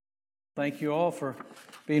Thank you all for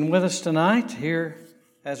being with us tonight here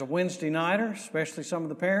as a Wednesday nighter, especially some of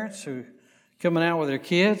the parents who are coming out with their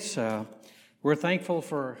kids. We're thankful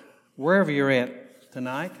for wherever you're at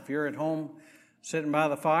tonight. If you're at home sitting by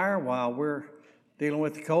the fire while we're dealing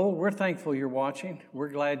with the cold, we're thankful you're watching. We're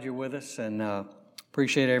glad you're with us and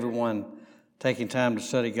appreciate everyone taking time to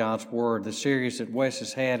study God's Word. The series that Wes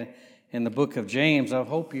has had in the book of James, I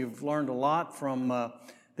hope you've learned a lot from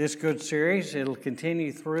this good series. It'll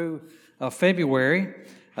continue through February.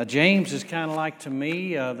 James is kind of like, to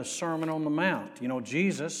me, the Sermon on the Mount. You know,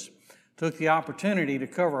 Jesus took the opportunity to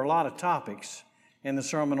cover a lot of topics in the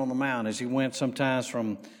Sermon on the Mount as he went sometimes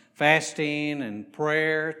from fasting and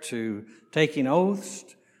prayer to taking oaths,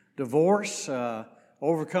 divorce,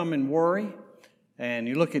 overcoming worry. And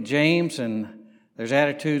you look at James and there's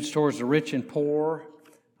attitudes towards the rich and poor,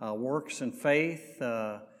 works and faith,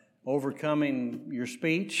 overcoming your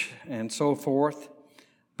speech, and so forth.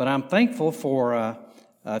 But I'm thankful for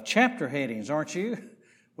chapter headings, aren't you?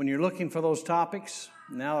 When you're looking for those topics,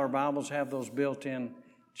 now our Bibles have those built-in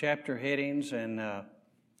chapter headings, and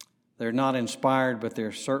they're not inspired, but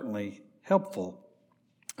they're certainly helpful.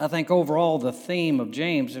 I think overall the theme of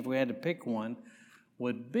James, if we had to pick one,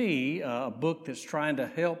 would be a book that's trying to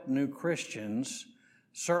help new Christians,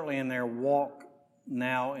 certainly in their walk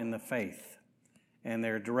now in the faith and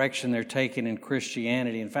their direction they're taking in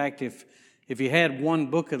Christianity. In fact, if you had one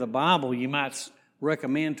book of the Bible you might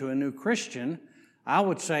recommend to a new Christian, I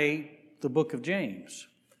would say the book of James,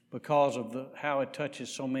 because of how it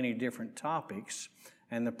touches so many different topics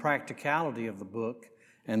and the practicality of the book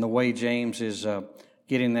and the way James is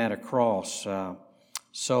getting that across.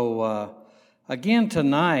 Again,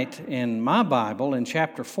 tonight in my Bible, in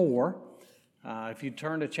chapter 4, if you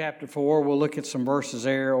turn to chapter 4, we'll look at some verses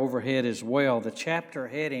there overhead as well. The chapter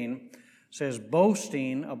heading says,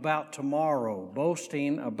 Boasting about tomorrow.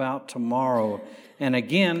 Boasting about tomorrow. And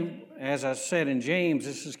again, as I said in James,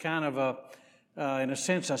 this is kind of in a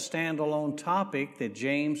sense, a standalone topic that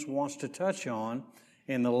James wants to touch on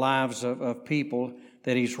in the lives of people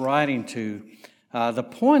that he's writing to. The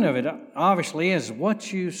point of it, obviously, is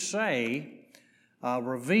what you say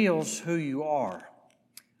reveals who you are.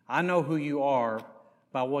 I know who you are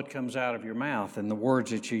by what comes out of your mouth and the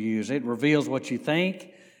words that you use. It reveals what you think.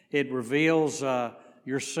 It reveals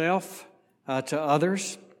yourself to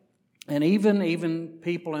others. And even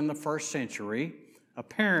people in the first century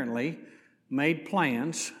apparently made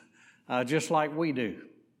plans just like we do.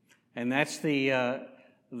 And that's the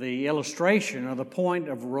illustration or the point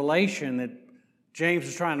of relation that James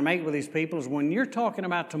is trying to make with these people is when you're talking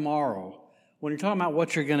about tomorrow, when you're talking about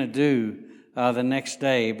what you're going to do the next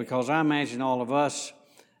day, because I imagine all of us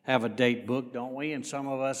have a date book, don't we? And some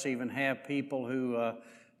of us even have people who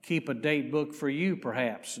keep a date book for you,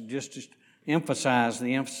 perhaps, just to emphasize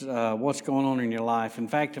what's going on in your life. In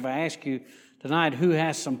fact, if I ask you tonight who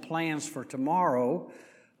has some plans for tomorrow,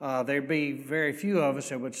 there'd be very few of us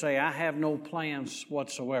that would say, I have no plans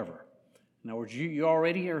whatsoever. In other words, you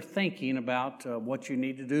already are thinking about what you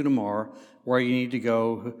need to do tomorrow, where you need to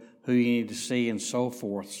go, who you need to see, and so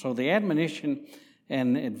forth. So the admonition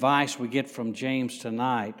and advice we get from James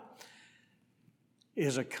tonight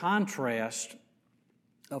is a contrast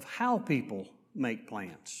of how people make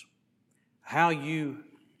plans, how you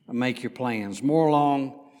make your plans, more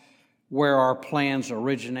along where our plans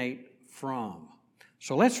originate from.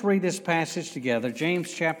 So let's read this passage together,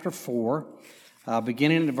 James chapter 4,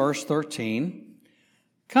 beginning in verse 13.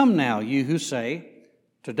 Come now, you who say,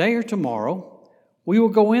 today or tomorrow, we will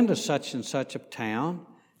go into such and such a town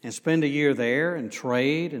and spend a year there and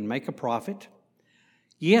trade and make a profit.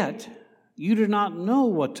 Yet you do not know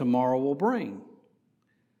what tomorrow will bring.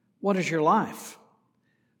 What is your life?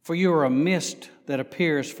 For you are a mist that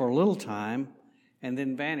appears for a little time and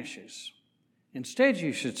then vanishes. Instead,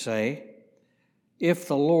 you should say, if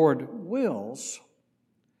the Lord wills,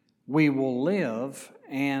 we will live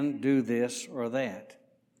and do this or that.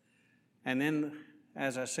 And then,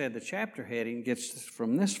 as I said, the chapter heading gets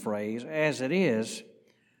from this phrase, as it is,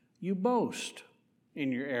 you boast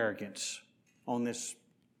in your arrogance on this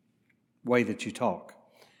way that you talk.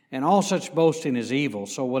 And all such boasting is evil,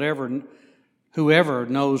 so whoever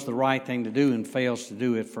knows the right thing to do and fails to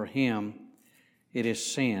do it, for him it is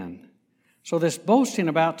sin. So this boasting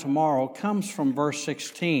about tomorrow comes from verse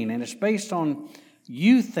 16, and it's based on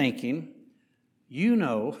you thinking you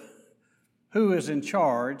know who is in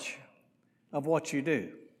charge of what you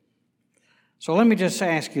do. So let me just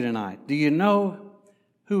ask you tonight, do you know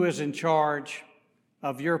who is in charge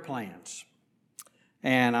of your plans?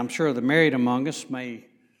 And I'm sure the married among us may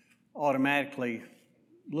automatically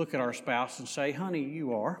look at our spouse and say, honey,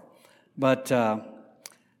 you are. But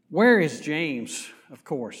Where is James, of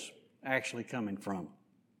course, actually coming from?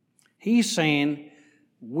 He's saying,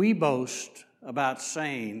 we boast about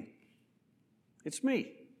saying, it's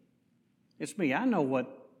me. It's me. I know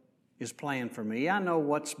what is planned for me. I know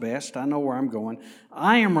what's best. I know where I'm going.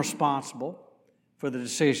 I am responsible for the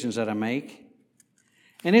decisions that I make.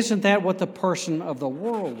 And isn't that what the person of the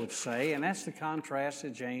world would say? And that's the contrast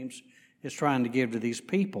that James is trying to give to these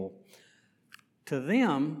people. To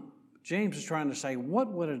them, James is trying to say,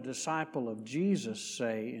 what would a disciple of Jesus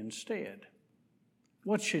say instead?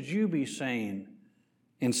 What should you be saying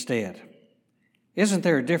instead? Isn't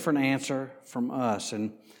there a different answer from us?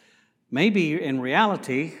 And maybe in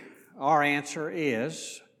reality, our answer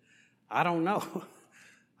is, I don't know.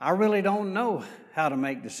 I really don't know how to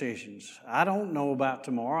make decisions. I don't know about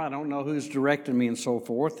tomorrow. I don't know who's directing me and so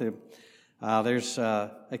forth. There's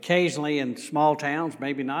occasionally in small towns,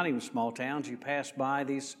 maybe not even small towns, you pass by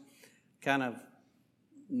these kind of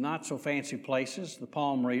not so fancy places, the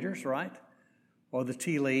palm readers, right? Or the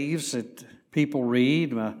tea leaves that people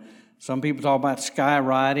read. Some people talk about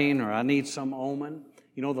skywriting, or I need some omen.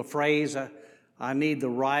 You know, the phrase, I need the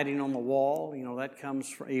writing on the wall. You know, that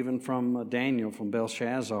comes even from Daniel, from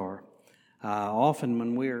Belshazzar. Often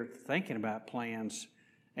when we're thinking about plans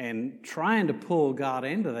and trying to pull God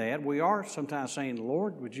into that, we are sometimes saying,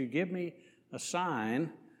 Lord, would you give me a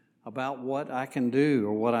sign about what I can do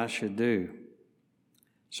or what I should do?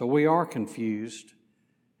 So we are confused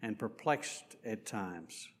and perplexed at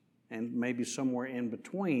times, and maybe somewhere in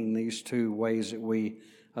between these two ways that we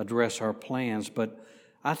address our plans. But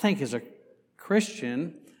I think as a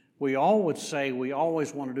Christian, we all would say we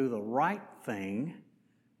always want to do the right thing.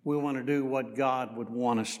 We want to do what God would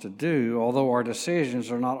want us to do, although our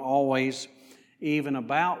decisions are not always even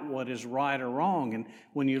about what is right or wrong. And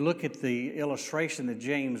when you look at the illustration that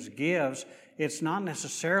James gives, it's not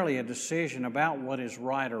necessarily a decision about what is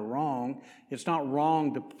right or wrong. It's not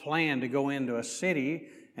wrong to plan to go into a city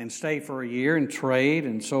and stay for a year and trade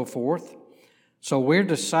and so forth. So we're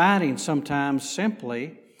deciding sometimes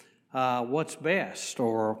simply what's best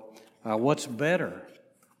or what's better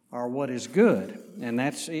or what is good. And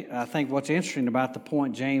that's, I think, what's interesting about the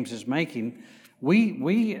point James is making.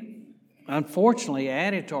 We unfortunately,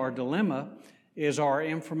 added to our dilemma is our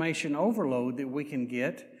information overload that we can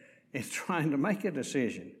get in trying to make a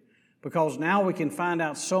decision. Because now we can find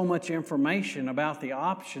out so much information about the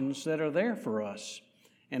options that are there for us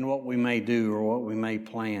and what we may do or what we may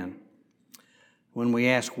plan. When we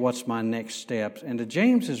ask, what's my next step? And to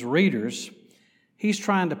James's readers, he's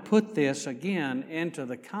trying to put this again into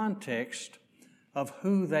the context of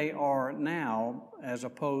who they are now as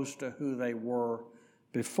opposed to who they were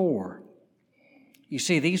before. You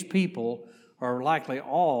see, these people are likely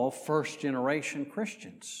all first-generation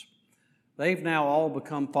Christians. They've now all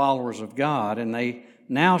become followers of God, and they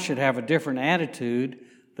now should have a different attitude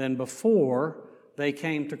than before they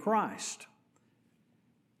came to Christ.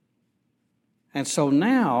 And so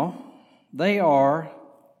now they are,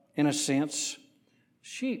 in a sense,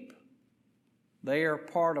 sheep. They are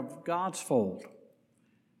part of God's fold.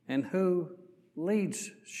 And who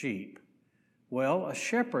leads sheep? Well, a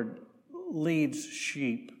shepherd leads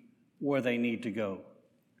sheep where they need to go.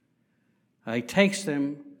 He takes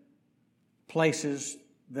them places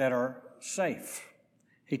that are safe.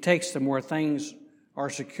 He takes them where things are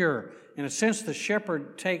secure. In a sense, the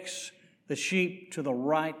shepherd takes the sheep to the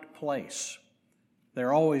right place.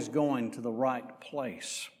 They're always going to the right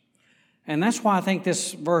place. And that's why I think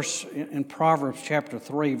this verse in Proverbs chapter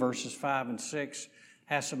 3, verses 5 and 6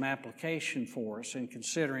 has some application for us in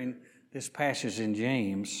considering this passage in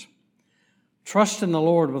James. Trust in the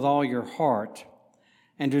Lord with all your heart,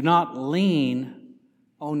 and do not lean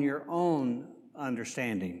on your own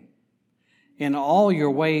understanding. In all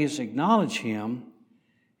your ways acknowledge Him,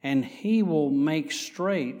 and He will make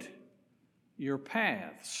straight your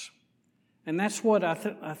paths. And that's what I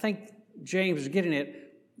think James is getting at.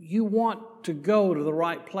 You want to go to the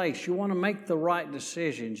right place. You want to make the right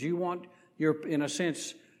decisions. You want your, in a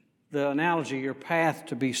sense, the analogy, your path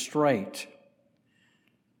to be straight.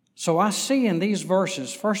 So I see in these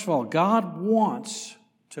verses, first of all, God wants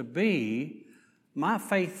to be my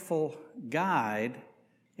faithful guide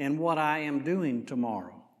in what I am doing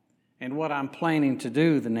tomorrow and what I'm planning to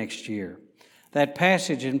do the next year. That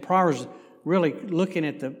passage in Proverbs, really looking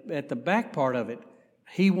at the back part of it,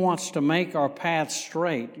 He wants to make our path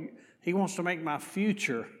straight. He wants to make my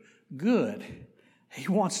future good. He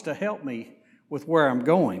wants to help me with where I'm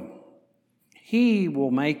going. He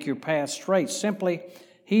will make your path straight. Simply,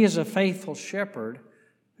 He is a faithful shepherd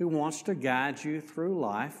who wants to guide you through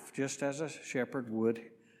life just as a shepherd would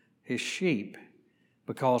his sheep,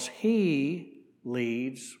 because He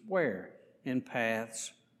leads where? In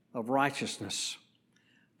paths of righteousness.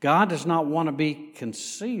 God does not want to be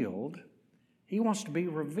concealed. He wants to be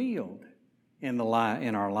revealed in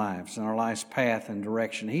our life's path and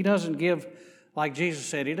direction. He doesn't give, like Jesus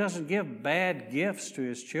said, He doesn't give bad gifts to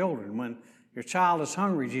His children. When your child is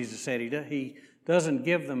hungry, Jesus said, He doesn't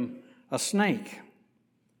give them a snake.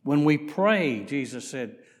 When we pray, Jesus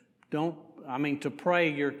said, to pray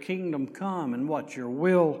your kingdom come and what? Your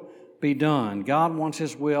will be done. God wants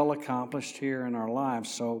His will accomplished here in our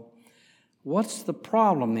lives. So what's the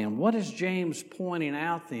problem then? What is James pointing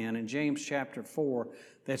out then in James chapter 4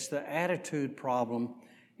 that's the attitude problem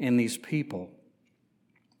in these people?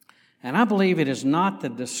 And I believe it is not the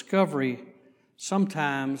discovery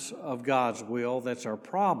sometimes of God's will that's our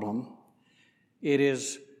problem. It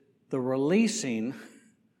is the releasing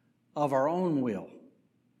of our own will.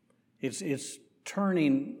 It's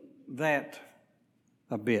turning that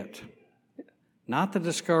a bit. Not the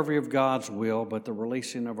discovery of God's will, but the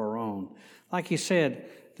releasing of our own. Like he said,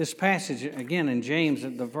 this passage, again in James,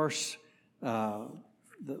 in verse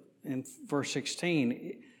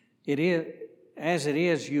 16, it is, as it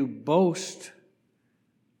is, you boast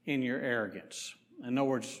in your arrogance. In other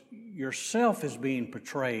words, yourself is being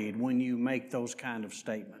portrayed when you make those kind of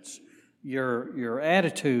statements. Your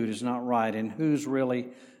attitude is not right, and who's really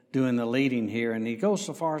doing the leading here? And he goes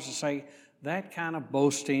so far as to say that kind of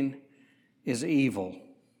boasting is evil.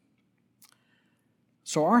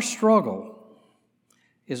 So our struggle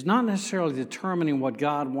is not necessarily determining what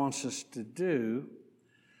God wants us to do,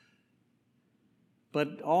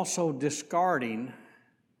 but also discarding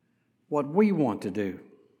what we want to do.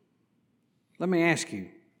 Let me ask you,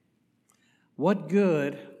 what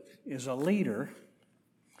good is a leader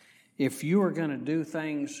if you are going to do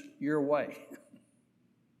things your way?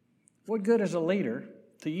 What good is a leader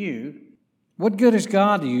to you? What good is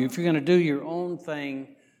God to you if you're going to do your own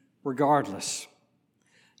thing regardless?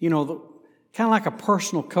 Kind of like a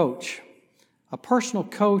personal coach. A personal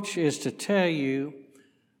coach is to tell you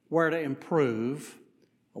where to improve,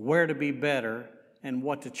 where to be better, and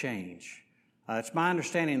what to change. It's my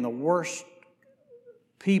understanding the worst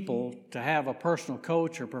people to have a personal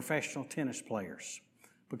coach are professional tennis players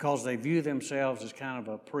because they view themselves as kind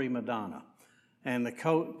of a prima donna. And the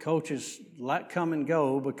coaches come and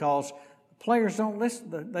go because players don't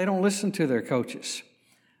listen. They don't listen to their coaches.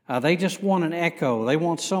 They just want an echo. They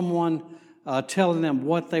want someone telling them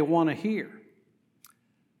what they want to hear.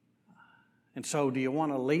 And so do you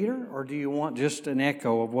want a leader or do you want just an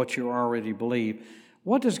echo of what you already believe?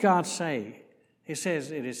 What does God say? He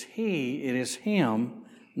says it is Him,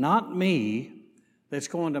 not me, that's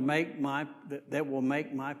going to that will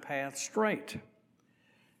make my path straight.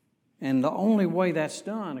 And the only way that's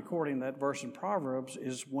done, according to that verse in Proverbs,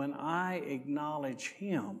 is when I acknowledge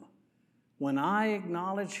Him. When I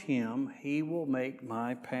acknowledge Him, He will make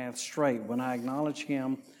my path straight. When I acknowledge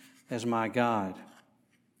Him as my guide.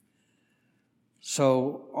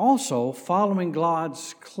 So also, following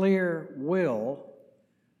God's clear will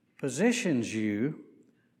positions you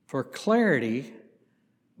for clarity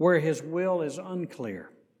where His will is unclear.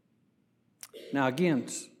 Now again,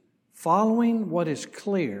 following what is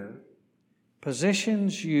clear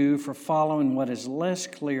positions you for following what is less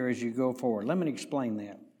clear as you go forward. Let me explain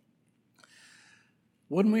that.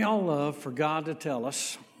 Wouldn't we all love for God to tell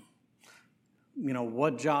us,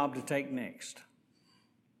 what job to take next?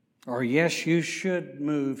 Or yes, you should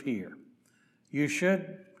move here. You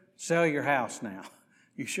should sell your house now.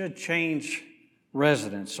 You should change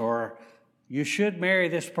residence. Or you should marry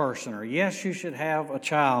this person. Or yes, you should have a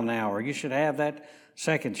child now. Or you should have that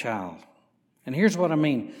second child. And here's what I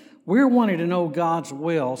mean. We're wanting to know God's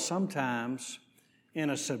will sometimes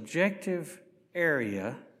in a subjective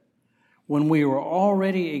area when we were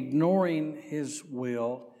already ignoring His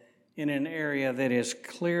will in an area that is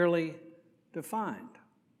clearly defined.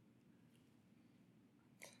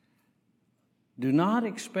 Do not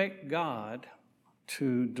expect God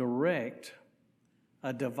to direct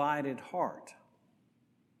a divided heart.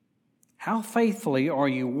 How faithfully are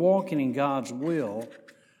you walking in God's will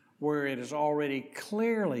where it is already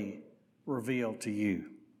clearly revealed to you?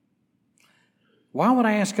 Why would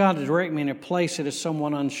I ask God to direct me in a place that is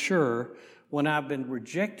somewhat unsure when I've been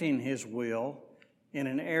rejecting His will in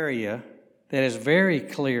an area that is very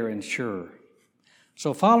clear and sure?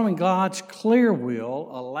 So following God's clear will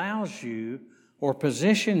allows you or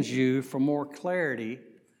positions you for more clarity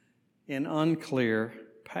in unclear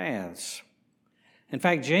paths. In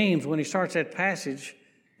fact, James, when he starts that passage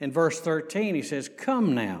in verse 13, he says,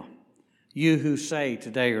 "Come now, you who say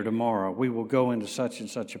today or tomorrow, we will go into such and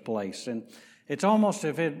such a place." And it's almost,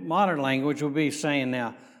 if in modern language, would be saying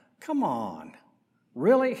now, come on,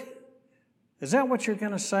 Really? Is that what you're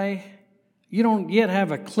going to say? You don't yet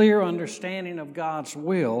have a clear understanding of God's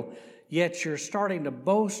will, yet you're starting to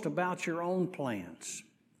boast about your own plans.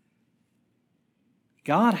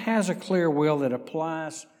 God has a clear will that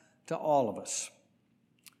applies to all of us.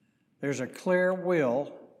 There's a clear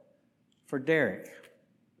will for Derek,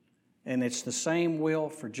 and it's the same will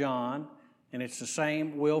for John, and it's the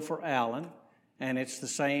same will for Alan, and it's the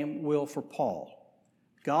same will for Paul.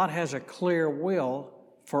 God has a clear will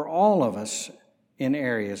for all of us in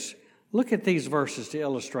areas. Look at these verses to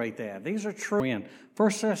illustrate that. These are true. In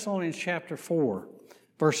 1 Thessalonians chapter 4,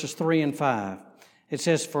 verses 3 and 5, it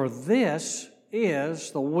says, "For this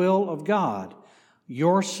is the will of God,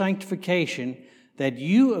 your sanctification, that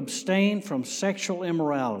you abstain from sexual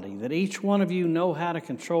immorality, that each one of you know how to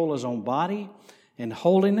control his own body in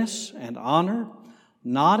holiness and honor,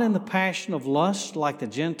 not in the passion of lust like the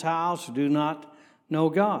Gentiles who do not know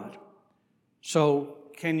God." So,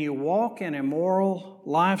 can you walk an immoral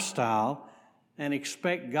lifestyle and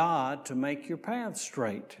expect God to make your path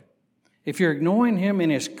straight? If you're ignoring Him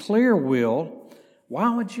in His clear will,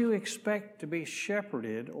 why would you expect to be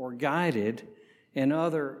shepherded or guided in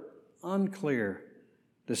other unclear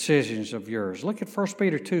decisions of yours? Look at 1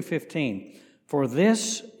 Peter 2:15. "For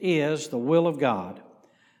this is the will of God,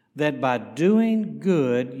 that by doing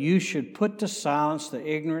good you should put to silence the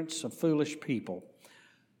ignorance of foolish people."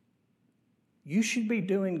 You should be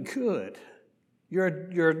doing good. You're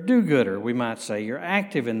a do-gooder, we might say. You're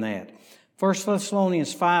active in that. 1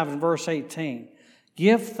 Thessalonians 5 and verse 18.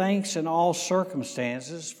 "Give thanks in all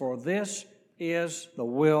circumstances, for this is the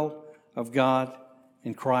will of God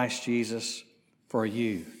in Christ Jesus for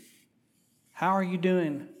you." How are you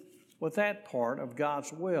doing with that part of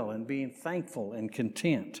God's will and being thankful and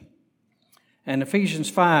content? And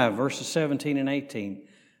Ephesians 5, verses 17 and 18.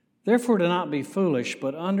 "Therefore do not be foolish,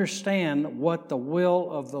 but understand what the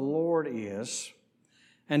will of the Lord is.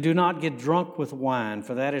 And do not get drunk with wine,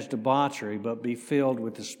 for that is debauchery, but be filled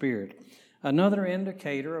with the Spirit." Another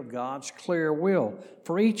indicator of God's clear will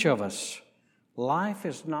for each of us. Life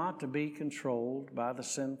is not to be controlled by the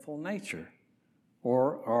sinful nature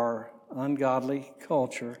or our ungodly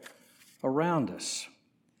culture around us.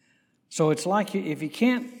 So it's like if you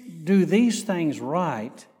can't do these things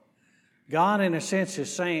right, God, in a sense, is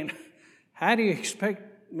saying, how do you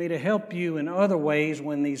expect me to help you in other ways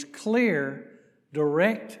when these clear,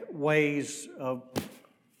 direct ways of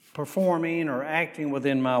performing or acting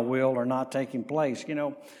within my will are not taking place? You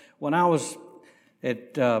know, when I was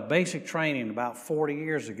at basic training about 40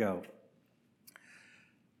 years ago,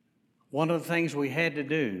 one of the things we had to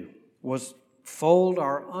do was fold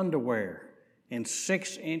our underwear in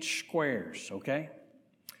 6-inch squares, okay?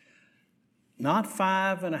 Not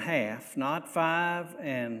 5 1/2, not 5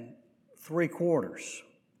 3/4.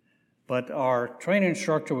 But our training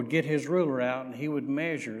instructor would get his ruler out and he would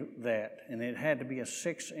measure that, and it had to be a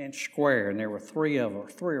 6-inch square, and there were 3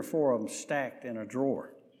 or 4 of them stacked in a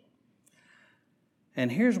drawer.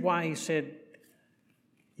 And here's why he said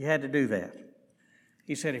you had to do that.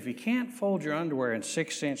 He said, if you can't fold your underwear in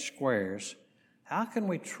 6-inch squares, how can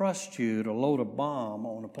we trust you to load a bomb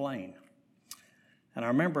on a plane? And I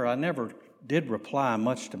remember I never did reply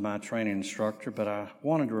much to my training instructor, but I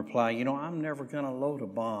wanted to reply, I'm never going to load a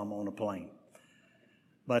bomb on a plane.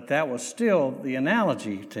 But that was still the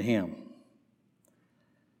analogy to him.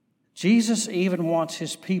 Jesus even wants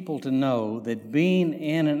his people to know that being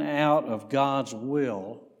in and out of God's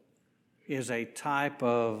will is a type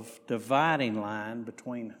of dividing line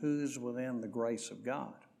between who's within the grace of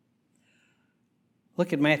God.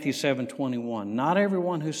 Look at Matthew 7:21. "Not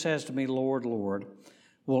everyone who says to me, 'Lord, Lord,'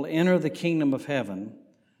 will enter the kingdom of heaven,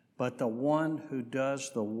 but the one who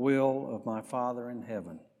does the will of my Father in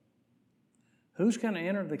heaven." Who's going to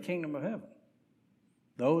enter the kingdom of heaven?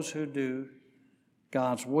 Those who do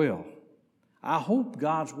God's will. I hope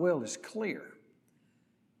God's will is clear,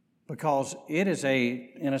 because it is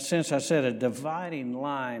in a sense, I said, a dividing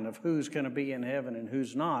line of who's going to be in heaven and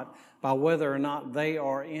who's not by whether or not they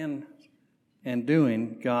are in and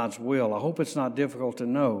doing God's will. I hope it's not difficult to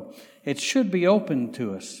know. It should be open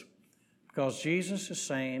to us, because Jesus is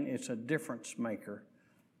saying it's a difference maker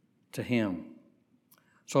to him.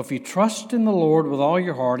 So if you trust in the Lord with all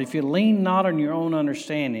your heart, if you lean not on your own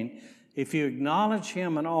understanding, if you acknowledge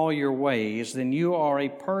him in all your ways, then you are a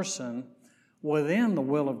person within the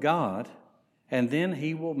will of God, and then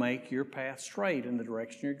he will make your path straight in the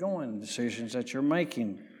direction you're going and decisions that you're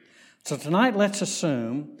making. So tonight, let's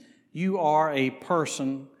assume you are a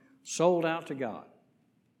person sold out to God.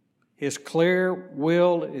 His clear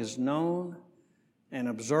will is known and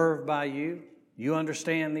observed by you. You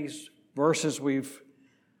understand these verses we've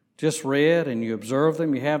just read and you observe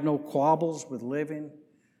them, you have no quabbles with living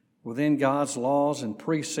within God's laws and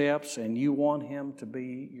precepts, and you want Him to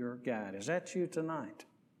be your guide. Is that you tonight?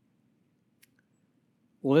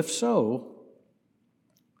 Well, if so,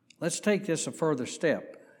 let's take this a further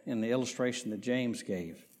step in the illustration that James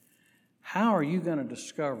gave. How are you going to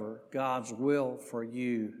discover God's will for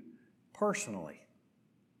you personally?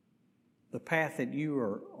 The path that you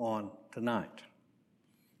are on tonight.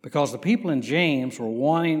 Because the people in James were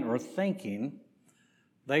wanting or thinking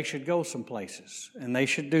they should go some places and they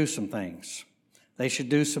should do some things. They should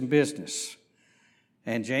do some business.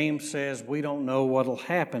 And James says, we don't know what will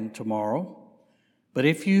happen tomorrow, but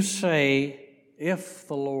if you say, if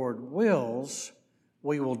the Lord wills,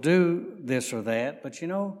 we will do this or that. But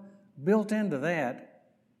built into that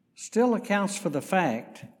still accounts for the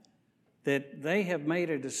fact that they have made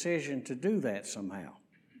a decision to do that somehow.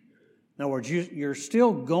 In other words, you're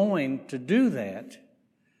still going to do that.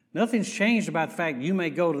 Nothing's changed about the fact you may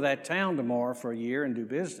go to that town tomorrow for a year and do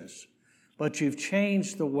business, but you've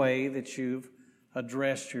changed the way that you've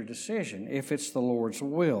addressed your decision, if it's the Lord's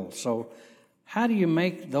will. So how do you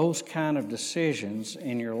make those kind of decisions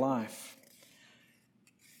in your life?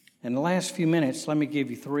 In the last few minutes, let me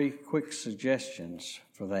give you 3 quick suggestions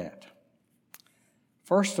for that.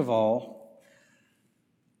 First of all,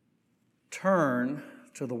 turn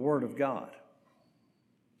to the Word of God.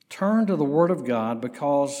 Turn to the Word of God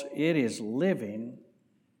because it is living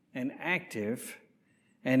and active,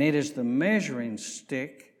 and it is the measuring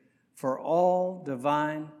stick for all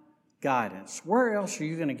divine guidance. Where else are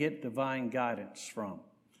you going to get divine guidance from?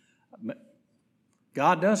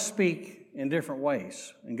 God does speak in different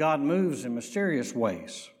ways, and God moves in mysterious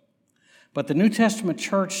ways. But the New Testament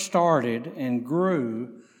church started and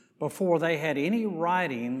grew before they had any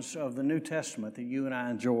writings of the New Testament that you and I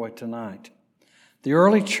enjoy tonight. The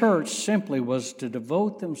early church simply was to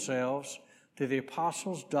devote themselves to the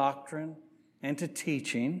apostles' doctrine and to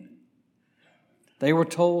teaching. They were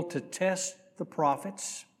told to test the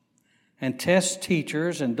prophets and test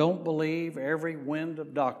teachers and don't believe every wind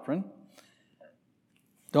of doctrine.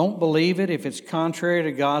 Don't believe it if it's contrary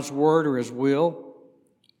to God's word or His will.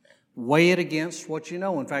 Weigh it against what you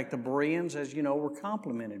know. In fact, the Bereans, as you know, were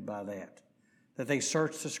complimented by that they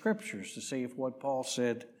searched the Scriptures to see if what Paul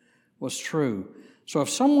said was true. So if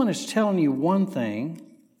someone is telling you one thing,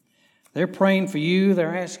 they're praying for you,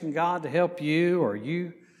 they're asking God to help you, or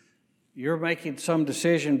you're making some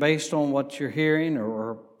decision based on what you're hearing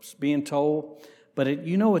or being told, but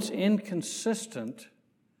it's inconsistent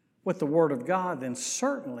with the Word of God, then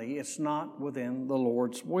certainly it's not within the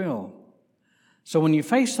Lord's will. So when you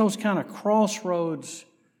face those kind of crossroads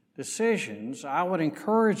decisions, I would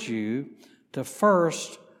encourage you to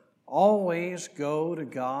first always go to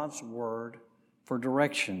God's Word for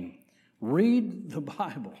direction. Read the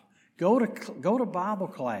Bible. Go to Bible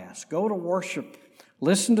class. Go to worship.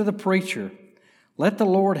 Listen to the preacher. Let the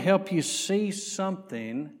Lord help you see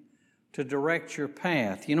something to direct your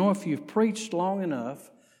path. If you've preached long enough,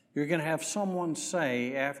 you're going to have someone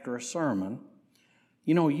say after a sermon,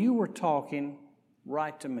 you were talking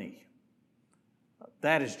right to me.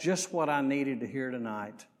 That is just what I needed to hear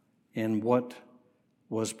tonight in what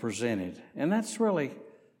was presented. And that's really,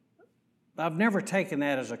 I've never taken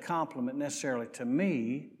that as a compliment necessarily to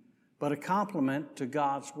me, but a compliment to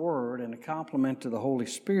God's Word and a compliment to the Holy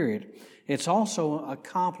Spirit. It's also a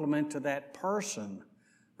compliment to that person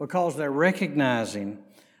because they're recognizing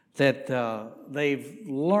that they've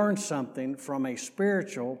learned something from a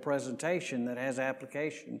spiritual presentation that has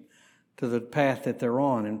application to the path that they're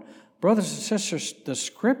on. And brothers and sisters, the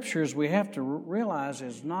Scriptures, we have to realize,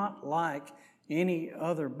 is not like any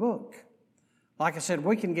other book. Like I said,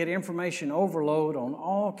 we can get information overload on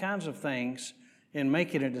all kinds of things in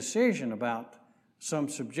making a decision about some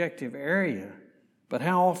subjective area. But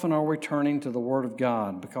how often are we turning to the Word of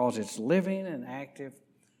God? Because it's living and active.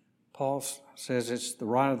 Paul says the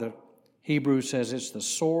writer of the Hebrews says it's the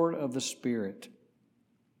sword of the Spirit.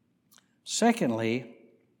 Secondly,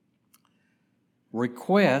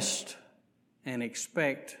 request and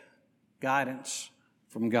expect guidance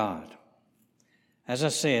from God. As I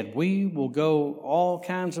said, we will go all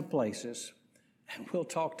kinds of places and we'll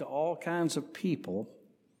talk to all kinds of people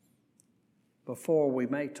before we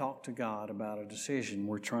may talk to God about a decision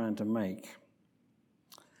we're trying to make.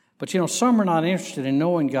 But some are not interested in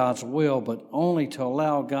knowing God's will, but only to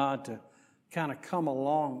allow God to kind of come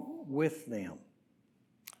along with them.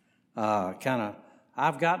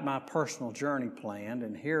 I've got my personal journey planned,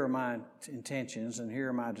 and here are my intentions, and here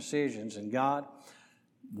are my decisions. And God,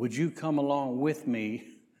 would you come along with me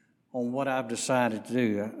on what I've decided to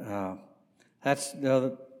do? That's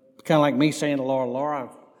kind of like me saying to Laura,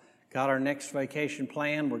 got our next vacation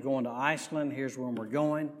planned. We're going to Iceland. Here's when we're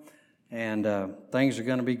going. And things are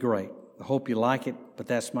going to be great. I hope you like it, but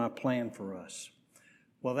that's my plan for us.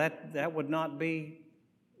 Well, that would not be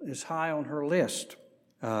as high on her list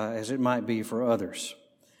as it might be for others.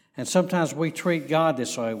 And sometimes we treat God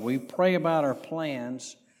this way. We pray about our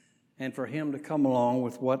plans and for Him to come along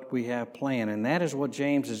with what we have planned. And that is what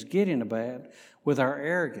James is getting about with our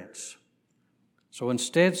arrogance. So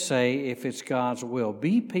instead say, if it's God's will,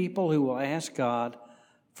 be people who will ask God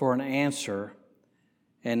for an answer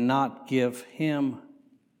and not give Him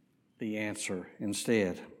the answer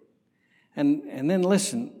instead. And then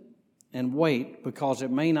listen and wait, because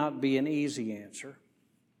it may not be an easy answer.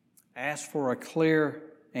 Ask for a clear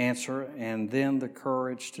answer and then the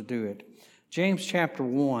courage to do it. James chapter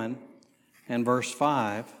 1 and verse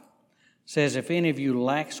 5 says, if any of you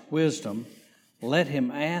lacks wisdom, let him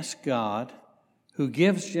ask God, who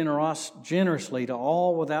gives generously to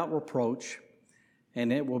all without reproach,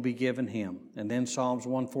 and it will be given him. And then Psalms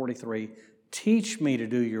 143, teach me to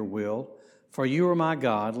do your will, for you are my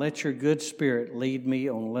God. Let your good spirit lead me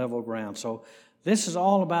on level ground. So this is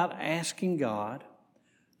all about asking God.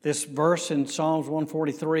 This verse in Psalms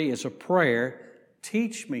 143 is a prayer.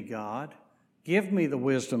 Teach me, God. Give me the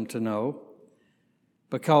wisdom to know.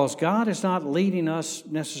 Because God is not leading us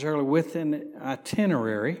necessarily with an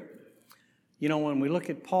itinerary. You know, when we look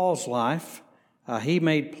at Paul's life, he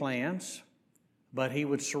made plans, but he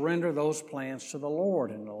would surrender those plans to the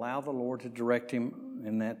Lord and allow the Lord to direct him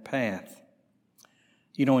in that path.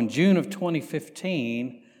 You know, in June of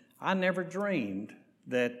 2015, I never dreamed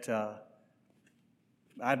that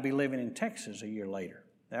I'd be living in Texas a year later.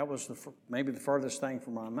 That was maybe the furthest thing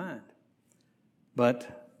from my mind.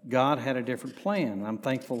 But God had a different plan, and I'm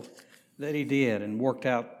thankful that He did and worked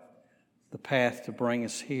out the path to bring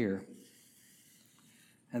us here.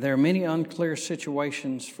 And there are many unclear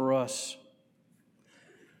situations for us.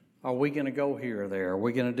 Are we going to go here or there? Are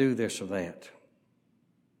we going to do this or that?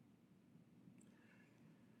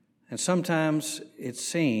 And sometimes it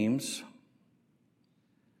seems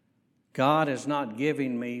God is not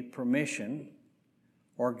giving me permission,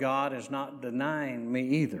 or God is not denying me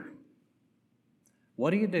either.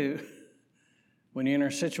 What do you do when you're in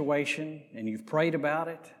a situation and you've prayed about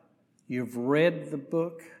it, you've read the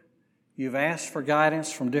book, you've asked for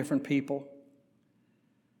guidance from different people?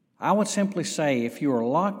 I would simply say, if you are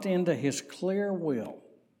locked into His clear will,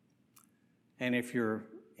 and if you're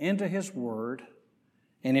into His Word,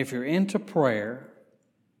 and if you're into prayer,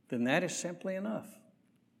 then that is simply enough.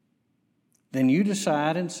 Then you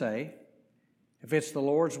decide and say, if it's the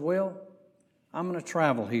Lord's will, I'm going to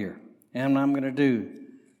travel here, and I'm going to do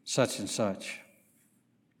such and such.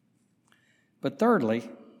 But thirdly,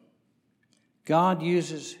 God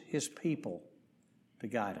uses His people to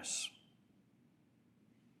guide us.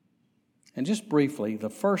 And just briefly, the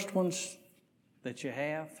first ones that you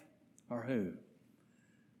have are who?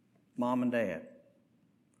 Mom and Dad.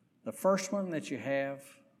 The first one that you have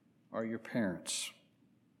are your parents.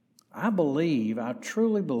 I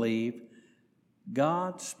truly believe,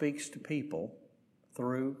 God speaks to people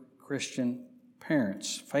through Christian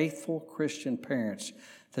parents, faithful Christian parents.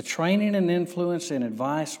 The training and influence and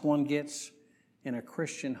advice one gets in a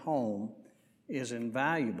Christian home is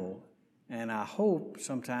invaluable, and I hope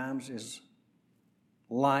sometimes is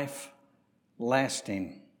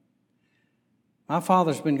life-lasting. My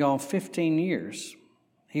father's been gone 15 years.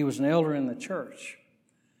 He was an elder in the church.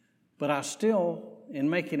 But I still, in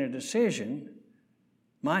making a decision,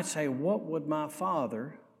 might say, what would my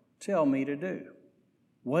father tell me to do?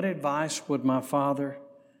 What advice would my father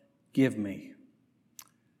give me?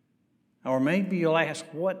 Or maybe you'll ask,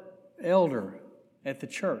 what elder at the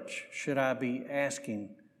church should I be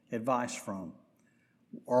asking advice from?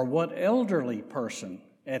 Or what elderly person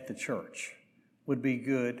at the church would be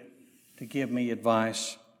good to give me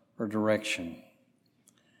advice or direction?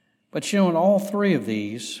 But in all three of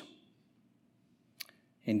these,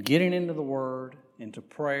 in getting into the Word, into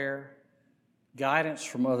prayer, guidance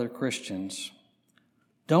from other Christians,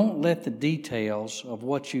 don't let the details of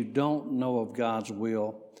what you don't know of God's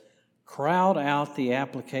will crowd out the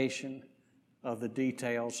application of the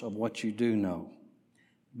details of what you do know.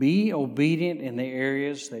 Be obedient in the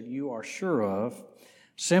areas that you are sure of.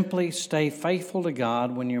 Simply stay faithful to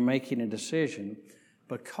God when you're making a decision,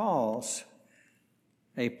 because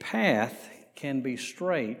a path can be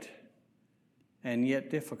straight and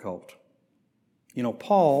yet difficult. You know,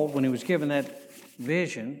 Paul, when he was given that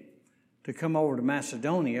vision to come over to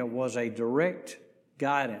Macedonia, was a direct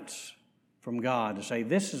guidance from God to say,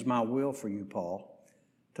 this is my will for you, Paul,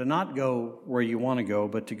 to not go where you want to go,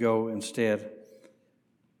 but to go instead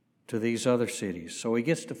to these other cities. So he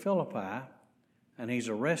gets to Philippi, and he's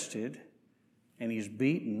arrested, and he's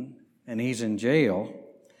beaten, and he's in jail.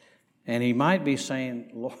 And he might be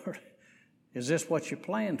saying, Lord, is this what you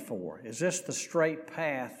planned for? Is this the straight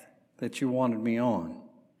path that you wanted me on?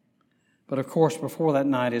 But of course, before that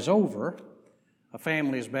night is over, a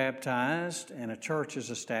family is baptized and a church is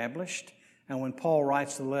established. And when Paul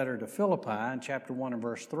writes the letter to Philippi in chapter 1 and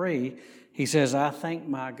verse 3, he says, I thank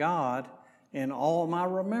my God in all my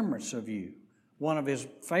remembrance of you. One of his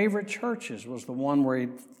favorite churches was the one where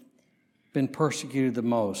he'd been persecuted the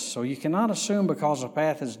most. So you cannot assume because a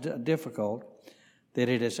path is difficult that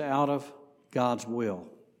it is out of God's will.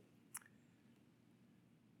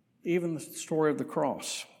 Even the story of the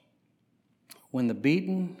cross. When the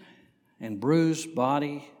beaten and bruised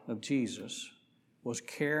body of Jesus was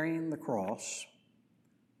carrying the cross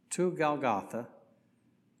to Golgotha,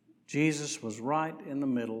 Jesus was right in the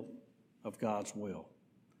middle of God's will.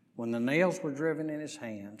 When the nails were driven in his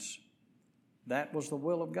hands, that was the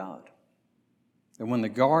will of God. And when the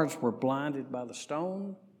guards were blinded by the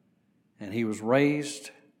stone, and he was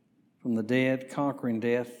raised from the dead, conquering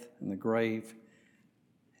death and the grave,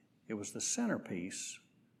 it was the centerpiece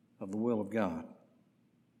of the will of God.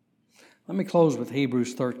 Let me close with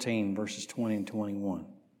Hebrews 13, verses 20 and 21.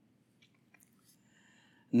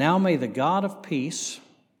 Now may the God of peace,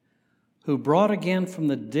 who brought again from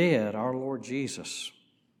the dead our Lord Jesus,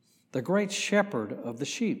 the great shepherd of the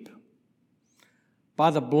sheep,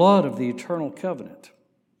 by the blood of the eternal covenant,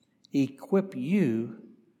 equip you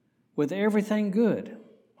with everything good,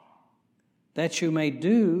 that you may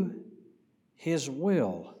do his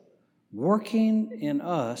will, working in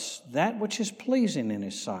us that which is pleasing in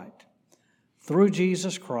his sight, through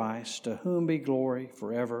Jesus Christ, to whom be glory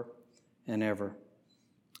forever and ever.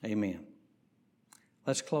 Amen.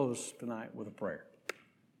 Let's close tonight with a prayer.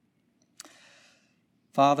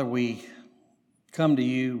 Father, we come to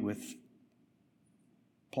you with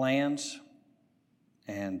plans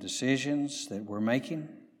and decisions that we're making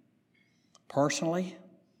personally,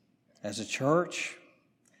 as a church,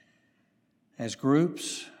 as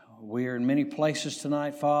groups. We are in many places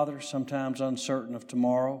tonight, Father, sometimes uncertain of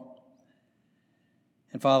tomorrow.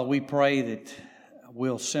 And Father, we pray that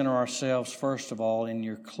we'll center ourselves, first of all, in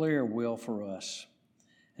your clear will for us.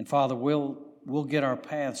 And Father, we'll get our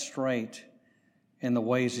path straight in the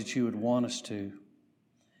ways that you would want us to.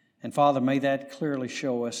 And Father, may that clearly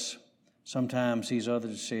show us sometimes these other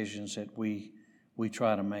decisions that we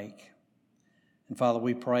try to make. And Father,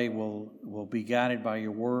 we pray we'll be guided by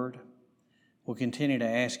your word. We'll continue to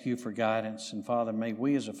ask you for guidance. And Father, may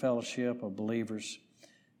we as a fellowship of believers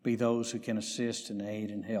be those who can assist and aid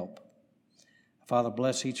and help. Father,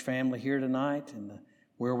 bless each family here tonight and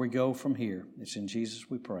where we go from here. It's in Jesus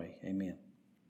we pray. Amen.